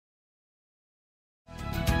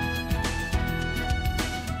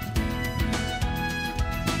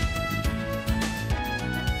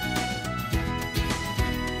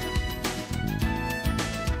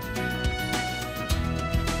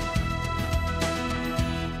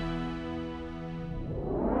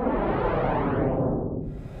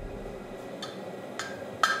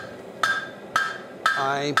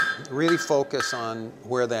I really focus on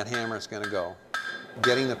where that hammer is going to go.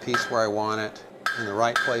 Getting the piece where I want it, in the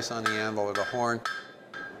right place on the anvil or the horn,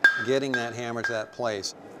 getting that hammer to that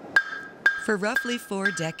place. For roughly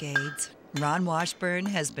 4 decades, Ron Washburn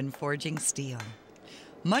has been forging steel.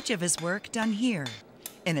 Much of his work done here,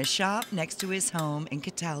 in a shop next to his home in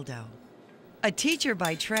Cataldo. A teacher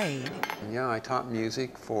by trade, Yeah, I taught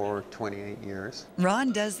music for 28 years.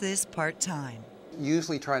 Ron does this part-time.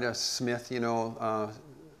 Usually try to smith,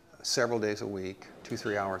 several days a week,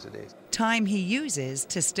 2-3 hours a day. Time he uses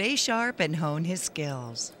to stay sharp and hone his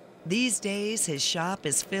skills. These days, his shop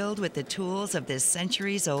is filled with the tools of this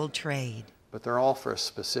centuries-old trade. But they're all for a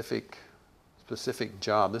specific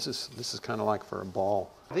job. This is kind of like for a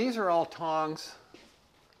ball. These are all tongs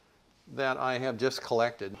that I have just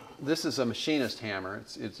collected. This is a machinist hammer.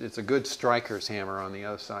 It's a good striker's hammer on the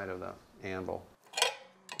other side of the anvil.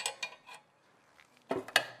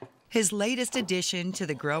 His latest addition to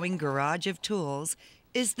the growing garage of tools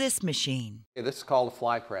is this machine. This is called a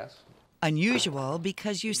fly press. Unusual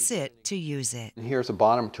because you sit to use it. And here's a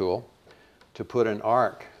bottom tool to put an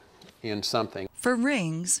arc in something. For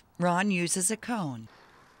rings, Ron uses a cone.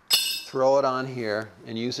 Throw it on here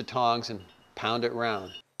and use the tongs and pound it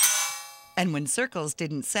round. And when circles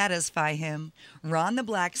didn't satisfy him, Ron the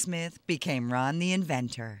blacksmith became Ron the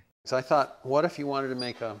inventor. So I thought, what if you wanted to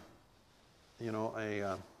make a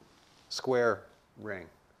square ring?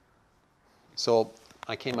 So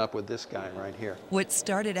I came up with this guy right here. What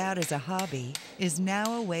started out as a hobby is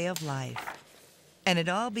now a way of life. And it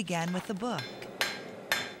all began with a book,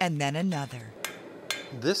 and then another.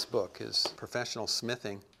 This book is Professional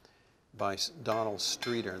Smithing by Donald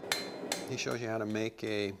Streeter. He shows you how to make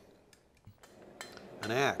an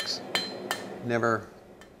axe. Never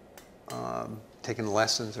taken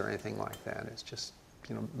lessons or anything like that. It's just,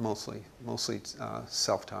 mostly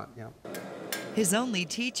self-taught, yeah. His only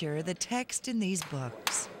teacher, the text in these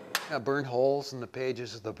books. I burned holes in the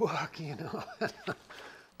pages of the book,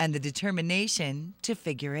 And the determination to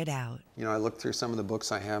figure it out. I look through some of the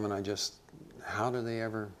books I have and how do they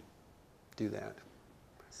ever do that?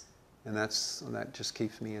 And that just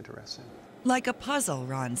keeps me interested. Like a puzzle,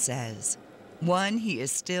 Ron says. One he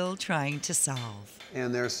is still trying to solve.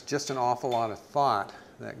 And there's just an awful lot of thought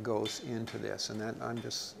that goes into this, and that I'm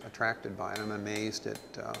just attracted by it. I'm amazed at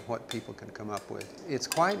what people can come up with. It's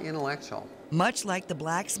quite intellectual. Much like the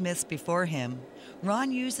blacksmiths before him,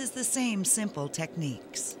 Ron uses the same simple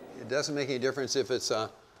techniques. It doesn't make any difference if it's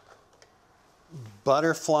a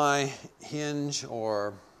butterfly hinge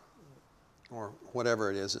or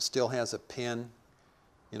whatever it is. It still has a pin.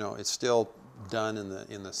 It's still done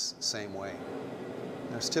in the same way.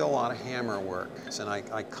 There's still a lot of hammer work, and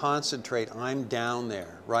I concentrate. I'm down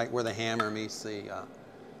there, right where the hammer meets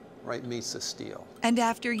the steel. And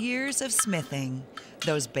after years of smithing,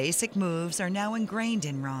 those basic moves are now ingrained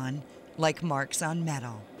in Ron, like marks on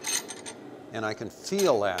metal. And I can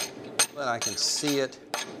feel that, but I can see it.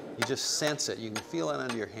 You just sense it. You can feel it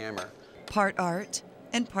under your hammer. Part art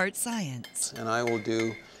and part science. And I will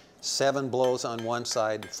do 7 blows on one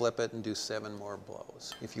side, flip it, and do 7 more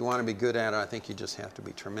blows. If you want to be good at it, I think you just have to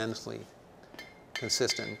be tremendously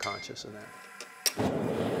consistent and conscious of that.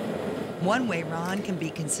 One way Ron can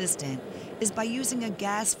be consistent is by using a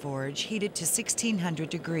gas forge heated to 1600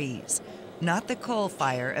 degrees, not the coal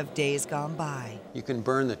fire of days gone by. You can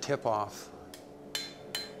burn the tip off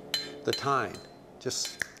the tine,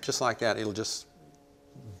 just like that. It'll just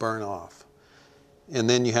burn off. And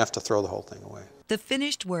then you have to throw the whole thing away. The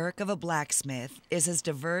finished work of a blacksmith is as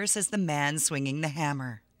diverse as the man swinging the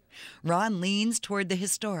hammer. Ron leans toward the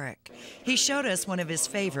historic. He showed us one of his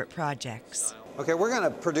favorite projects. Okay, we're going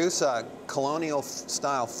to produce a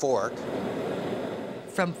colonial-style fork.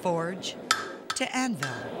 From forge to anvil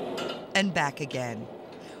and back again.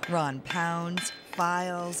 Ron pounds,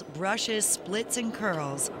 files, brushes, splits, and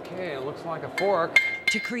curls. Okay, it looks like a fork.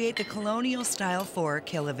 To create the colonial-style fork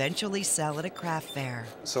he'll eventually sell at a craft fair.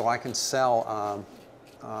 So I can sell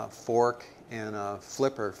a fork and a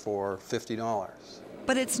flipper for $50.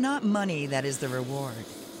 But it's not money that is the reward.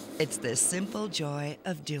 It's the simple joy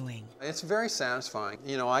of doing. It's very satisfying.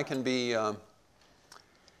 I can be,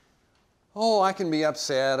 I can be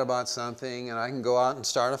upset about something, and I can go out and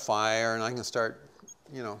start a fire, and I can start,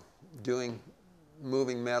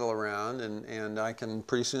 moving metal around, and I can,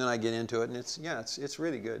 pretty soon I get into it, and it's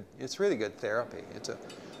really good. It's really good therapy. It's a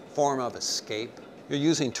form of escape. You're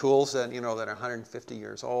using tools that, that are 150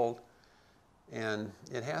 years old, and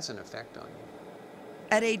it has an effect on you.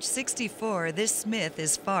 At age 64, this smith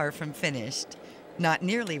is far from finished, not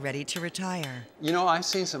nearly ready to retire. I've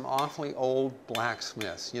seen some awfully old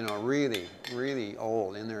blacksmiths, really, really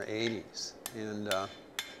old, in their 80s, and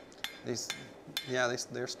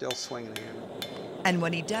They're still swinging a hammer. And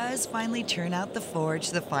when he does finally turn out the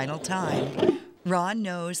forge the final time, Ron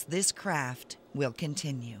knows this craft will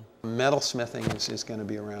continue. Metalsmithing is going to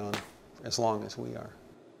be around as long as we are.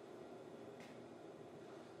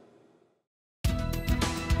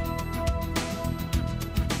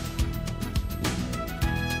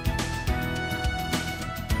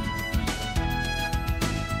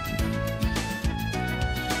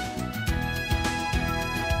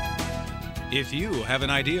 If you have an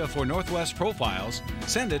idea for Northwest Profiles,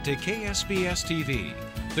 send it to KSPS TV,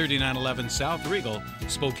 3911 South Regal,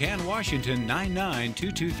 Spokane, Washington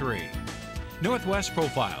 99223. Northwest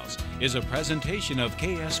Profiles is a presentation of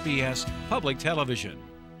KSPS Public Television.